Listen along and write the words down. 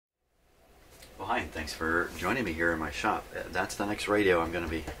Well, hi, and thanks for joining me here in my shop. That's the next radio I'm going to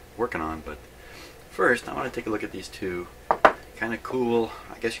be working on, but first I want to take a look at these two kind of cool,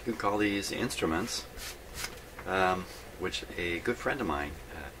 I guess you could call these instruments, which a good friend of mine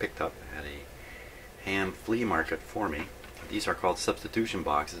picked up at a ham flea market for me. These are called substitution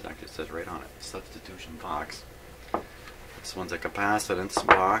boxes. It actually says right on it, substitution box. This one's a capacitance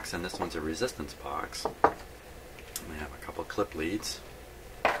box and this one's a resistance box. We have a couple clip leads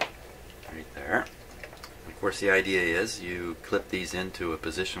right there. And of course the idea is you clip these into a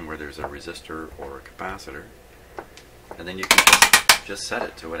position where there's a resistor or a capacitor, and then you can just set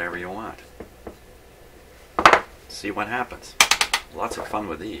it to whatever you want. See what happens. Lots of fun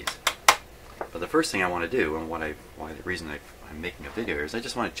with these. But the first thing I want to do, and the reason I'm making a video here, is I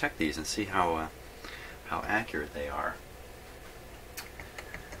just want to check these and see how accurate they are.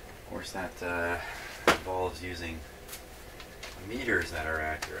 Of course that involves using meters that are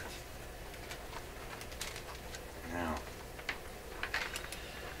accurate. Now,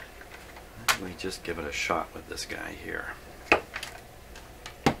 let me just give it a shot with this guy here.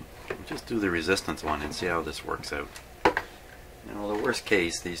 We'll just do the resistance one and see how this works out. You know, the worst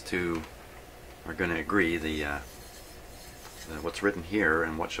case, these two are going to agree. What's written here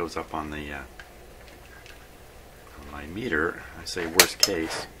and what shows up on the on my meter. I say worst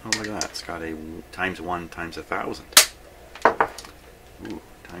case. Oh, look at that! It's got a times 1 times 1,000. Ooh,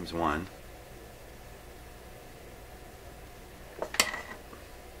 times 1.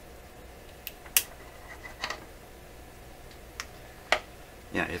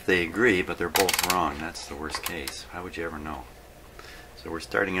 Yeah, if they agree, but they're both wrong, that's the worst case. How would you ever know? So we're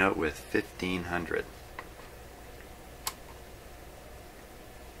starting out with 1500.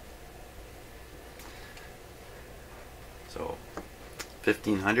 So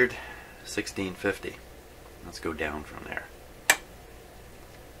 1500, 1650. Let's go down from there.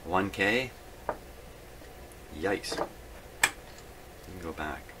 1K. Yikes. Let me go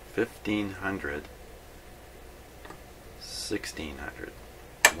back. 1500, 1600.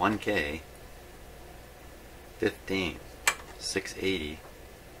 1K, 15, 680.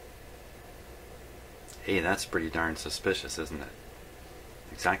 Hey, that's pretty darn suspicious, isn't it?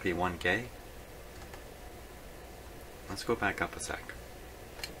 Exactly 1K? Let's go back up a sec.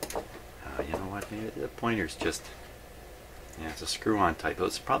 You know what? Maybe the pointer's just, yeah, it's a screw-on type.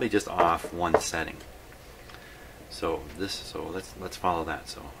 It's probably just off one setting. So let's follow that.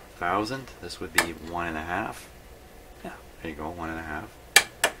 So 1,000. This would be 1.5. Yeah, there you go, 1.5.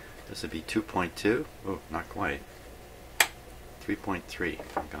 This would be 2.2. Oh, not quite. 3.3.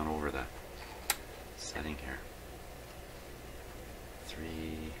 I've gone over the setting here. 3.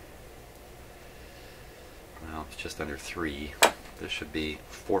 Well, it's just under 3. This should be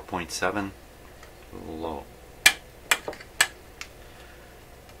 4.7. A little low.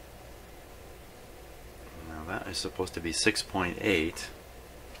 Now that is supposed to be 6.8.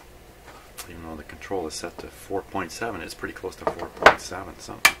 Even though the control is set to 4.7, it's pretty close to 4.7.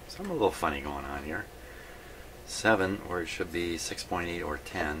 Something a little funny going on here. 7, where it should be 6.8 or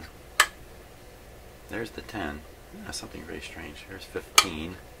 10. There's the 10. Yeah, something very strange. Here's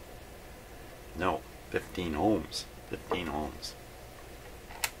 15. No, 15 ohms. 15 ohms.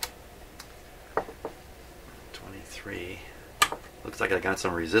 23. Looks like I got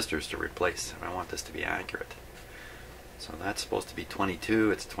some resistors to replace if I want this to be accurate. So that's supposed to be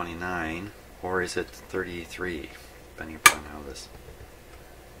 22, it's 29, or is it 33, depending upon how this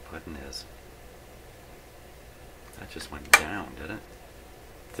button is. That just went down, did it?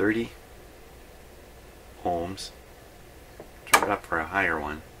 30 ohms. Turn it up for a higher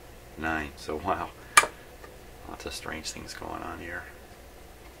one, 9. So wow, lots of strange things going on here.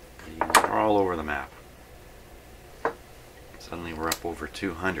 We're all over the map. Suddenly we're up over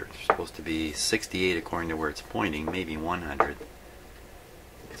 200. It's supposed to be 68 according to where it's pointing, maybe 100.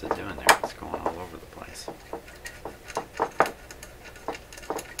 What's it doing there? It's going all over the place.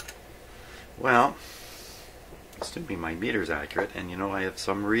 Well, assuming my meter's accurate, and you know I have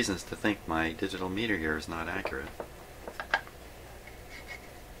some reasons to think my digital meter here is not accurate.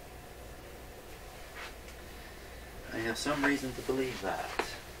 I have some reason to believe that.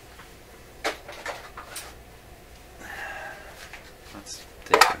 Let's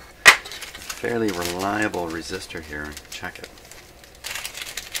take a fairly reliable resistor here and check it.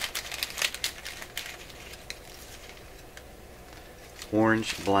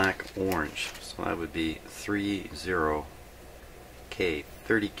 Orange, black, orange. So that would be 30K,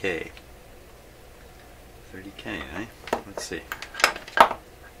 30K. 30K, eh? Let's see.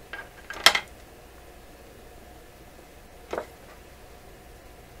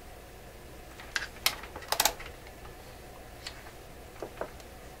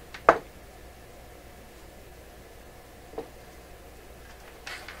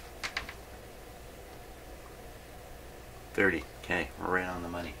 230. Okay, we're right on the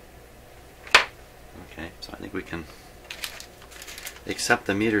money. Okay, so I think we can accept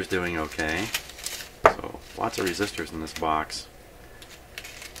the meter's doing okay. So lots of resistors in this box,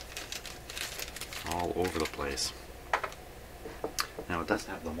 all over the place. Now it does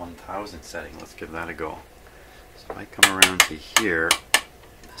have the 1000 setting. Let's give that a go. So if I come around to here,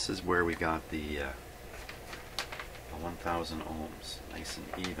 this is where we got the 1000 ohms, nice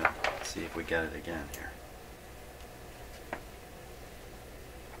and even. Let's see if we get it again here.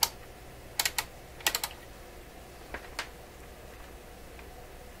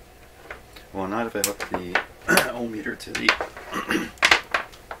 Well, not if I hook the ohm meter to the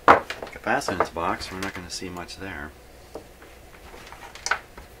capacitance box. We're not going to see much there.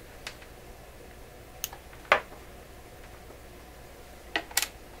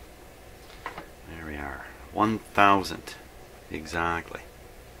 There we are. 1000. Exactly.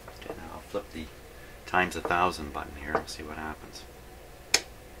 Okay, now I'll flip the times 1000 button here and see what happens.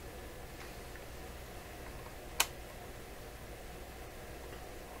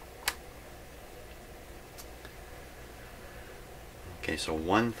 Okay, so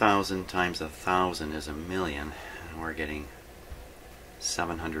 1000 times 1000 is 1,000,000, and we're getting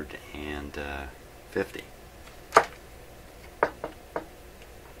 750.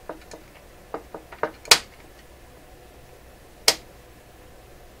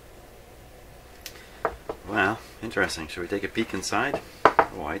 Well, interesting. Should we take a peek inside?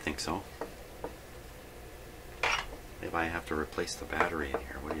 Oh, I think so. Maybe I have to replace the battery in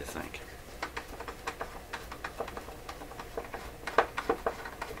here. What do you think?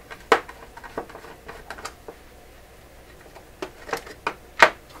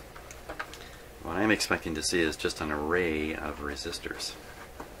 What I'm expecting to see is just an array of resistors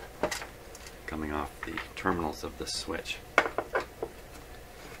coming off the terminals of this switch.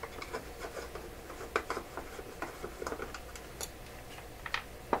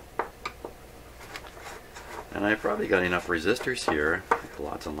 And I've probably got enough resistors here,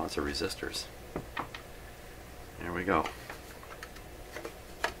 lots and lots of resistors. There we go.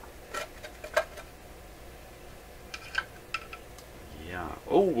 Yeah.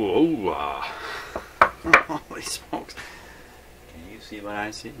 Holy smokes. Can you see what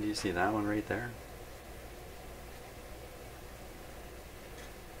I see? Do you see that one right there?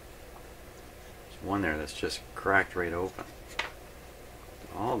 There's one there that's just cracked right open.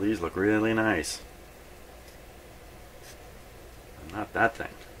 All these look really nice. Not that thing.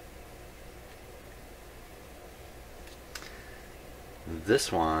 This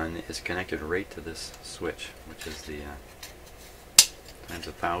one is connected right to this switch, which is the times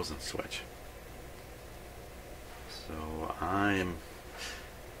 1000 switch. So I'm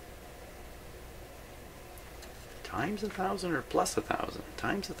times 1000 or plus 1000?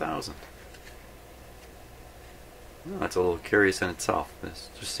 Times 1000. Well, that's a little curious in itself. This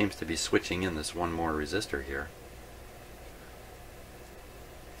just seems to be switching in this one more resistor here.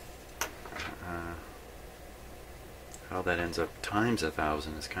 How that ends up times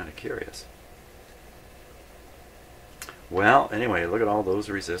 1000 is kind of curious. Well, anyway, look at all those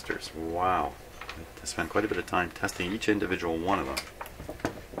resistors. Wow. I spent quite a bit of time testing each individual one of them.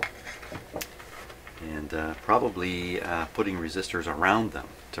 And probably putting resistors around them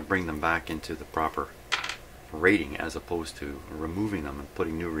to bring them back into the proper rating, as opposed to removing them and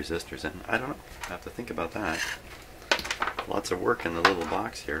putting new resistors in. I don't know. I have to think about that. Lots of work in the little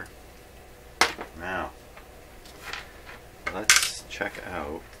box here. Now, let's check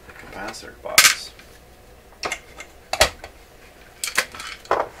out the capacitor box.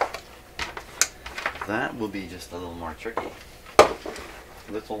 That will be just a little more tricky. A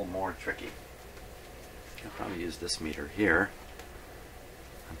little more tricky. I'll probably use this meter here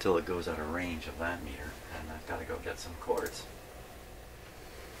until it goes out of range of that meter, and I've got to go get some cords.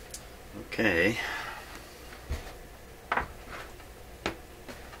 Okay.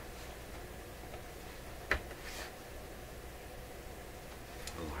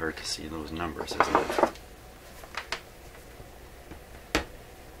 Hard to see those numbers, isn't it?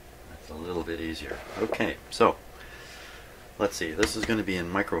 That's a little bit easier. Okay, so let's see. This is going to be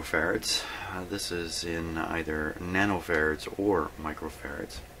in microfarads. This is in either nanofarads or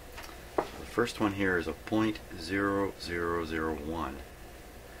microfarads. The first one here is a 0.0001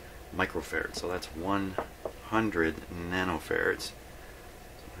 microfarad, so that's 100 nanofarads. So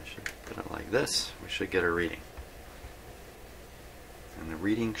I should put it like this. We should get a reading. And the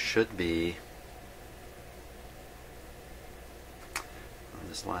reading should be,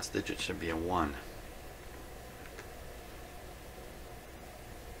 this last digit should be a 1.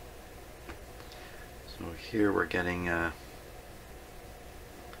 So here we're getting,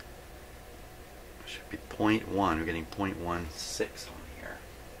 should be 0.1. We're getting 0.16 on here.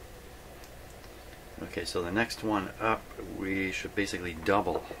 Okay, so the next one up, we should basically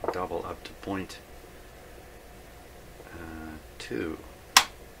double up to 0.2.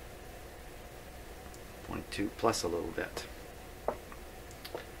 0.2 plus a little bit.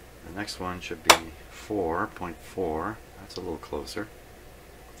 The next one should be 4.4. That's a little closer.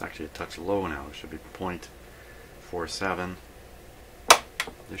 It's actually a touch low now. It should be 0.47.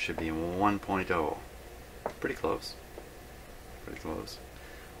 This should be 1.0. Pretty close. Pretty close.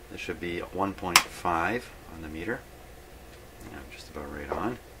 This should be 1.5 on the meter. Yeah, just about right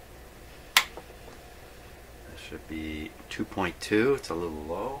on. This should be 2.2. It's a little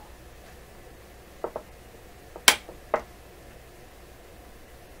low.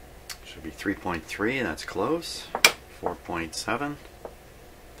 Should be 3.3. That's close. 4.7.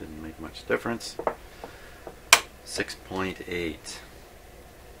 Didn't make much difference. 6.8.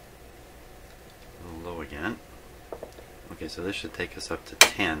 A little low again. Okay, so this should take us up to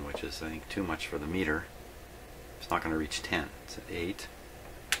 10, which is, I think, too much for the meter. It's not going to reach 10. It's at 8.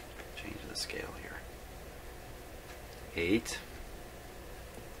 Change the scale here. 8.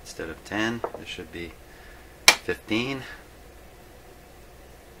 Instead of 10, this should be 15.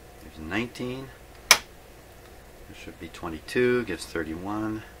 There's 19. This should be 22, gives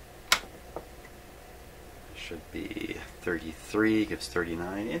 31. This should be 33, gives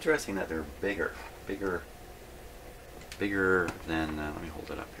 39. Interesting that they're bigger than, let me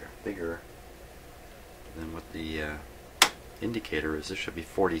hold it up here, bigger than what the indicator is. This should be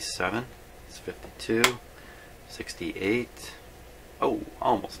 47, it's 52, 68, oh,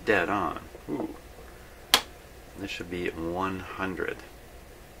 almost dead on. Ooh. This should be 100.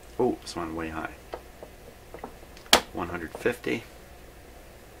 Oh, this one way high. 150.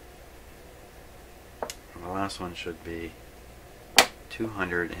 And the last one should be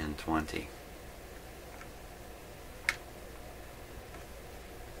 220.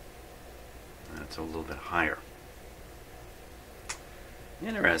 That's a little bit higher.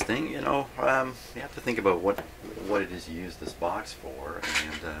 Interesting, you know, you have to think about what it is you use this box for,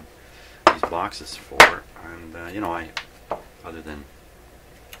 and these boxes for, and you know, other than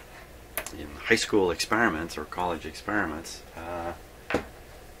in high school experiments or college experiments,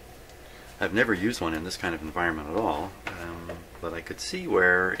 I've never used one in this kind of environment at all, but I could see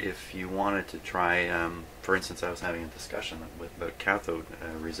where if you wanted to try, for instance, I was having a discussion about cathode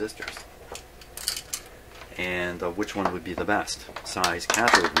resistors, and which one would be the best size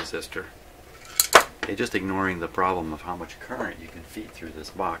cathode resistor. Okay, just ignoring the problem of how much current you can feed through this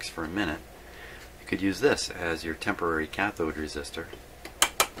box for a minute, you could use this as your temporary cathode resistor.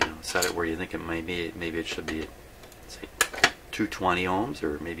 You know, set it where you think it might be. Maybe it should be, say, 220 ohms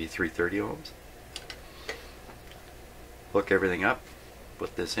or maybe 330 ohms. Hook everything up,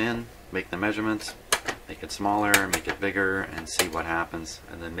 put this in, make the measurements, make it smaller, make it bigger, and see what happens,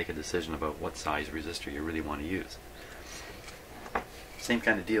 and then make a decision about what size resistor you really want to use. Same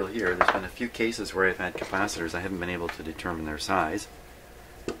kind of deal here. There's been a few cases where I've had capacitors I haven't been able to determine their size.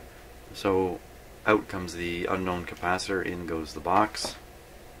 So out comes the unknown capacitor, in goes the box.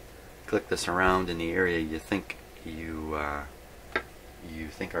 Click this around in the area you think you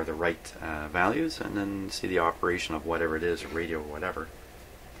think are the right values, and then see the operation of whatever it is, radio or whatever.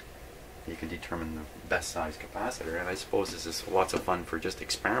 You can determine the best size capacitor, and I suppose this is lots of fun for just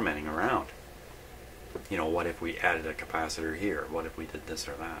experimenting around. You know, what if we added a capacitor here? What if we did this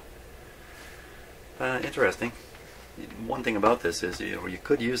or that? Interesting. One thing about this is, you know, you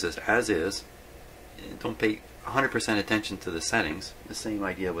could use this as is. Don't pay 100% attention to the settings. The same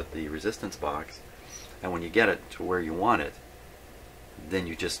idea with the resistance box. And when you get it to where you want it, then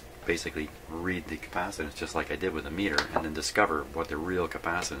you just basically read the capacitance just like I did with the meter, and then discover what the real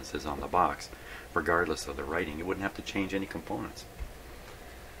capacitance is on the box, regardless of the writing. You wouldn't have to change any components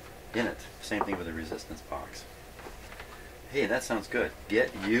in it. Same thing with the resistance box. Hey, that sounds good.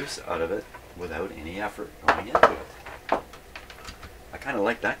 Get use out of it without any effort going into it. I kind of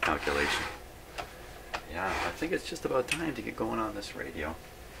like that calculation. Yeah, I think it's just about time to get going on this radio.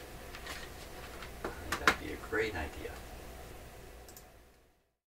 I think that'd be a great idea.